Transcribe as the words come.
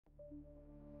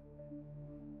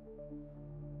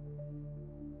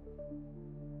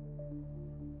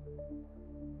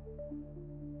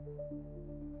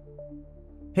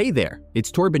Hey there,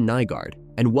 it's Torben Nygaard,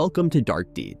 and welcome to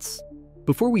Dark Deeds.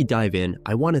 Before we dive in,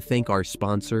 I want to thank our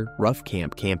sponsor, Rough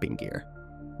Camp Camping Gear.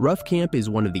 Rough Camp is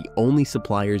one of the only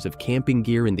suppliers of camping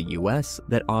gear in the US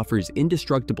that offers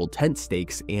indestructible tent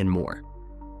stakes and more.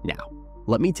 Now,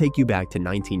 let me take you back to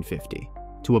 1950,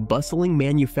 to a bustling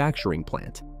manufacturing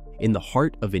plant in the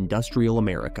heart of industrial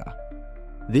America.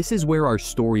 This is where our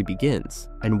story begins,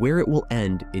 and where it will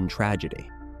end in tragedy.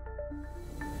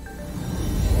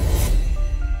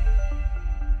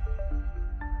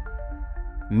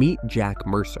 Meet Jack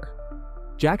Mercer.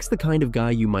 Jack's the kind of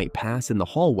guy you might pass in the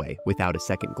hallway without a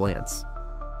second glance.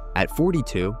 At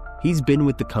 42, he's been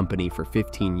with the company for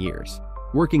 15 years,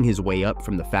 working his way up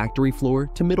from the factory floor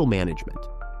to middle management.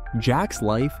 Jack's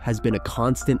life has been a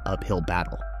constant uphill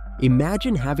battle.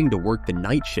 Imagine having to work the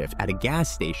night shift at a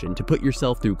gas station to put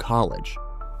yourself through college,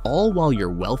 all while your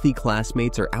wealthy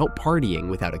classmates are out partying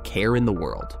without a care in the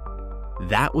world.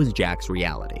 That was Jack's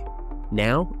reality.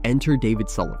 Now, enter David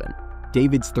Sullivan.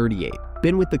 David's 38,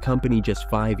 been with the company just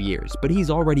 5 years, but he's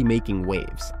already making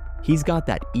waves. He's got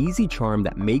that easy charm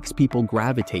that makes people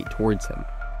gravitate towards him.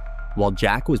 While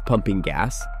Jack was pumping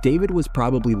gas, David was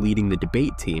probably leading the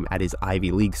debate team at his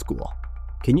Ivy League school.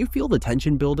 Can you feel the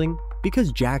tension building?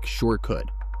 Because Jack sure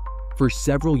could. For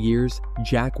several years,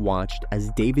 Jack watched as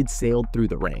David sailed through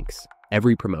the ranks.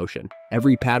 Every promotion,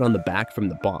 every pat on the back from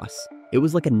the boss, it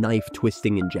was like a knife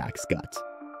twisting in Jack's gut.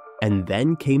 And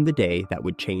then came the day that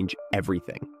would change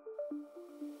everything.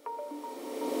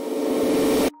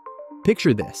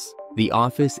 Picture this. The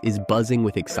office is buzzing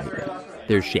with excitement.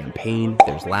 There's champagne,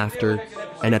 there's laughter,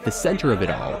 and at the center of it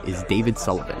all is David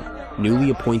Sullivan, newly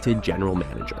appointed general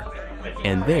manager.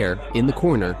 And there, in the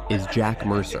corner, is Jack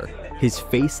Mercer, his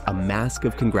face a mask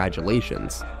of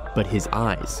congratulations, but his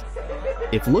eyes.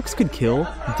 If looks could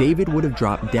kill, David would have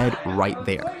dropped dead right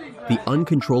there, the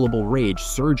uncontrollable rage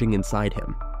surging inside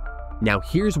him. Now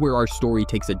here's where our story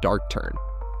takes a dark turn.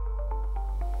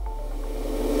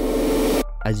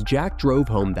 As Jack drove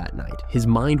home that night, his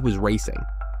mind was racing.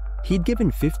 He'd given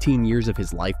 15 years of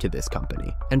his life to this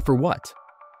company, and for what?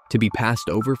 To be passed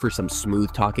over for some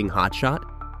smooth-talking hotshot?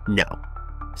 No.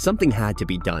 Something had to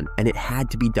be done, and it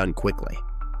had to be done quickly.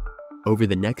 Over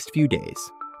the next few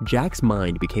days, Jack's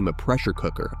mind became a pressure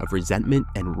cooker of resentment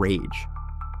and rage.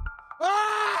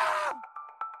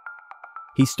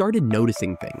 He started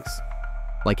noticing things,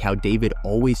 like how David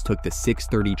always took the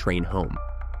 6:30 train home,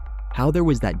 how there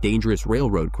was that dangerous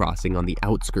railroad crossing on the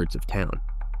outskirts of town,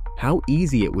 how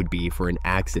easy it would be for an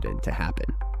accident to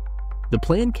happen. The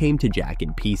plan came to Jack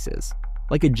in pieces,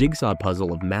 like a jigsaw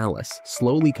puzzle of malice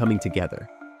slowly coming together.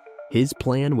 His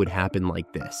plan would happen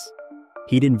like this.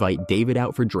 He'd invite David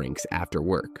out for drinks after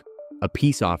work. A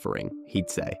peace offering, he'd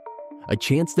say. A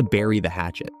chance to bury the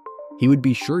hatchet. He would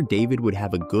be sure David would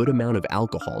have a good amount of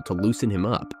alcohol to loosen him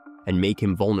up and make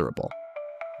him vulnerable.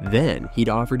 Then he'd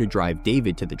offer to drive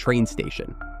David to the train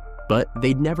station, but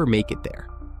they'd never make it there.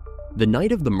 The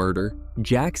night of the murder,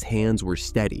 Jack's hands were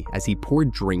steady as he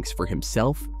poured drinks for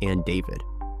himself and David.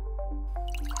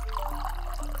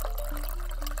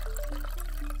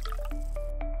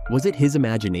 Was it his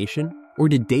imagination, or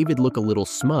did David look a little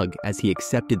smug as he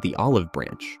accepted the olive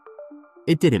branch?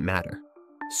 It didn't matter.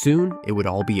 Soon, it would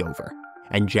all be over,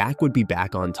 and Jack would be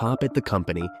back on top at the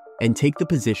company and take the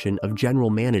position of general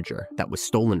manager that was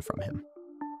stolen from him.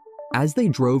 As they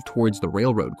drove towards the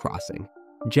railroad crossing,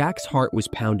 Jack's heart was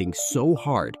pounding so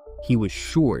hard he was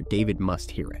sure David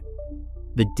must hear it.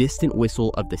 The distant whistle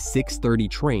of the 6:30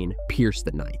 train pierced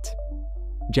the night.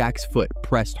 Jack's foot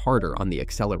pressed harder on the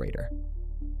accelerator.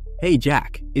 "Hey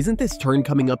Jack, isn't this turn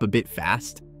coming up a bit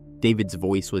fast?" David's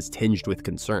voice was tinged with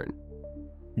concern.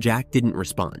 Jack didn't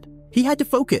respond. He had to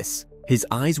focus. His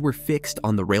eyes were fixed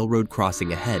on the railroad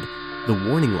crossing ahead, the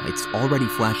warning lights already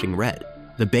flashing red,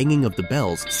 the banging of the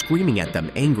bells screaming at them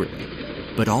angrily.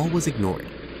 But all was ignored.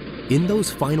 In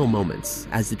those final moments,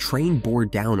 as the train bore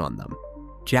down on them,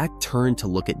 Jack turned to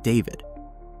look at David.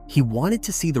 He wanted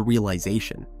to see the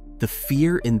realization, the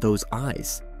fear in those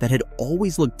eyes that had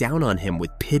always looked down on him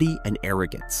with pity and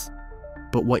arrogance.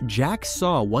 But what Jack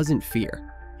saw wasn't fear.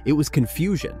 It was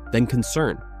confusion, then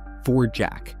concern, for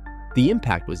Jack. The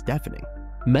impact was deafening.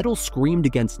 Metal screamed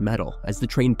against metal as the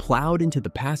train plowed into the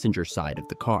passenger side of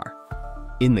the car.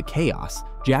 In the chaos,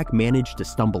 Jack managed to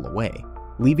stumble away,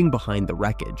 leaving behind the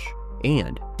wreckage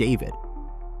and David.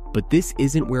 But this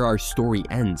isn't where our story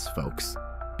ends, folks,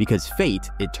 because fate,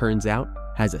 it turns out,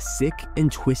 has a sick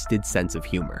and twisted sense of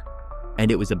humor, and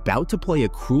it was about to play a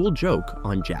cruel joke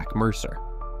on Jack Mercer.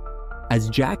 As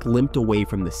Jack limped away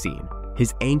from the scene,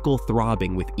 his ankle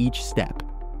throbbing with each step,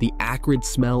 the acrid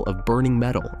smell of burning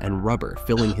metal and rubber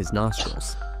filling his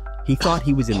nostrils, he thought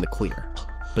he was in the clear.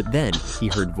 But then he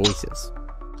heard voices.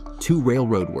 Two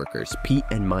railroad workers, Pete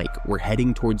and Mike, were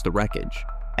heading towards the wreckage,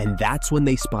 and that's when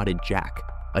they spotted Jack,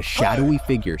 a shadowy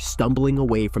figure stumbling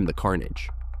away from the carnage.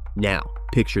 Now,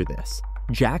 picture this.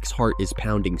 Jack's heart is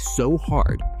pounding so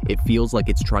hard, it feels like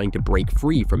it's trying to break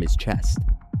free from his chest.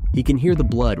 He can hear the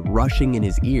blood rushing in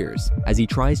his ears as he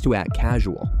tries to act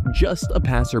casual, just a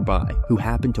passerby who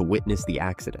happened to witness the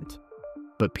accident.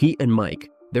 But Pete and Mike,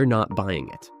 they're not buying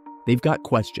it. They've got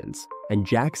questions, and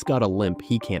Jack's got a limp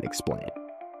he can't explain.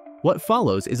 What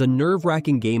follows is a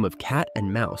nerve-wracking game of cat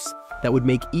and mouse that would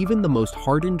make even the most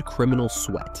hardened criminal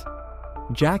sweat.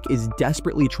 Jack is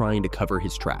desperately trying to cover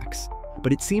his tracks,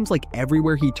 but it seems like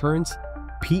everywhere he turns,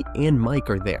 Pete and Mike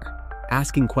are there,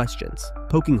 asking questions,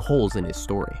 poking holes in his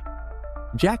story.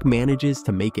 Jack manages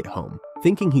to make it home,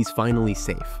 thinking he's finally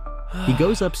safe. He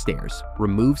goes upstairs,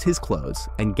 removes his clothes,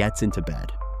 and gets into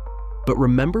bed. But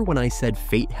remember when I said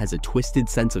fate has a twisted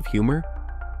sense of humor?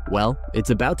 Well,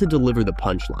 it's about to deliver the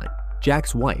punchline.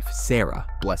 Jack's wife, Sarah,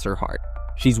 bless her heart,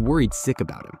 she's worried sick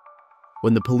about him.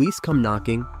 When the police come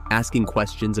knocking, asking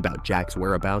questions about Jack's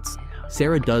whereabouts,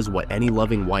 Sarah does what any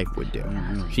loving wife would do.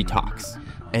 She talks.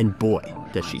 And boy,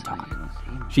 does she talk.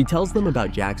 She tells them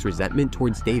about Jack's resentment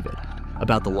towards David,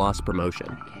 about the lost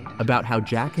promotion, about how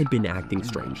Jack had been acting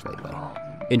strange lately.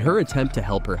 In her attempt to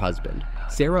help her husband,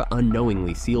 Sarah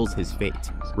unknowingly seals his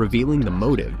fate, revealing the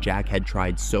motive Jack had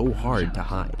tried so hard to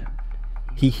hide.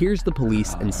 He hears the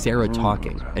police and Sarah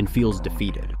talking and feels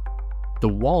defeated. The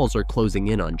walls are closing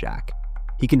in on Jack.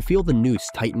 He can feel the noose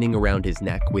tightening around his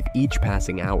neck with each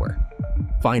passing hour.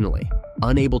 Finally,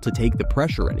 unable to take the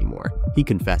pressure anymore, he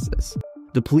confesses.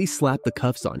 The police slap the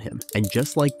cuffs on him, and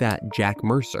just like that, Jack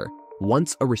Mercer,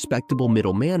 once a respectable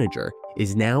middle manager,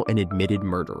 is now an admitted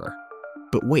murderer.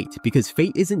 But wait, because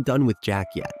fate isn't done with Jack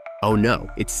yet. Oh no,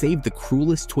 it's saved the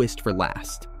cruelest twist for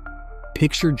last.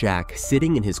 Picture Jack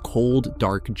sitting in his cold,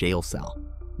 dark jail cell,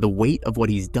 the weight of what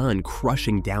he's done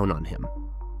crushing down on him,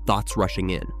 thoughts rushing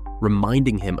in,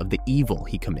 reminding him of the evil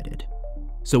he committed.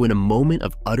 So in a moment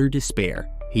of utter despair,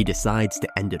 he decides to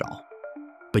end it all.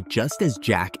 But just as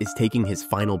Jack is taking his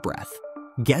final breath,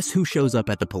 guess who shows up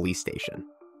at the police station?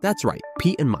 That's right,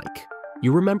 Pete and Mike.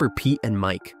 You remember Pete and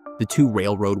Mike, the two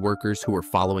railroad workers who were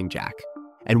following Jack?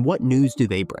 And what news do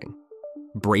they bring?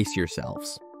 Brace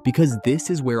yourselves, because this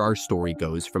is where our story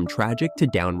goes from tragic to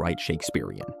downright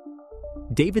Shakespearean.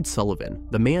 David Sullivan,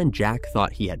 the man Jack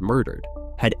thought he had murdered,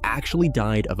 had actually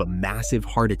died of a massive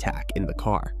heart attack in the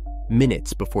car,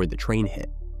 minutes before the train hit.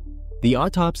 The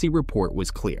autopsy report was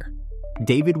clear.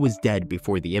 David was dead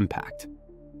before the impact.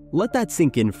 Let that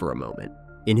sink in for a moment.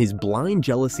 In his blind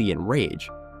jealousy and rage,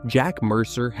 Jack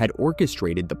Mercer had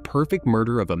orchestrated the perfect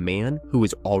murder of a man who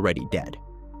was already dead.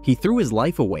 He threw his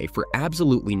life away for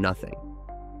absolutely nothing.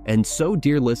 And so,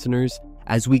 dear listeners,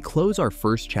 as we close our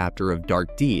first chapter of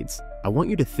Dark Deeds, I want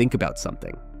you to think about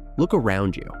something. Look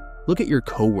around you. Look at your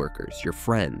coworkers, your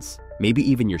friends, maybe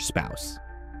even your spouse.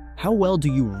 How well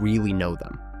do you really know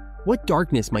them? What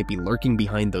darkness might be lurking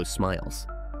behind those smiles?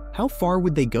 How far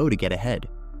would they go to get ahead?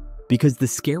 Because the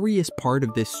scariest part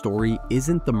of this story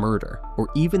isn't the murder or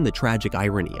even the tragic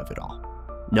irony of it all.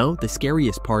 No, the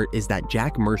scariest part is that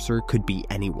Jack Mercer could be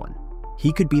anyone.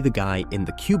 He could be the guy in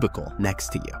the cubicle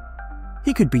next to you.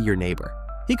 He could be your neighbor.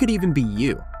 He could even be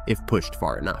you if pushed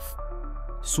far enough.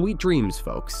 Sweet dreams,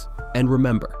 folks. And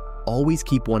remember, always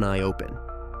keep one eye open.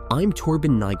 I'm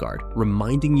Torben Nygaard,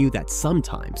 reminding you that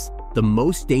sometimes the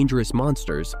most dangerous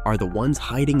monsters are the ones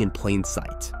hiding in plain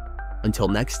sight. Until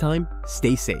next time,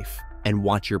 stay safe and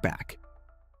watch your back.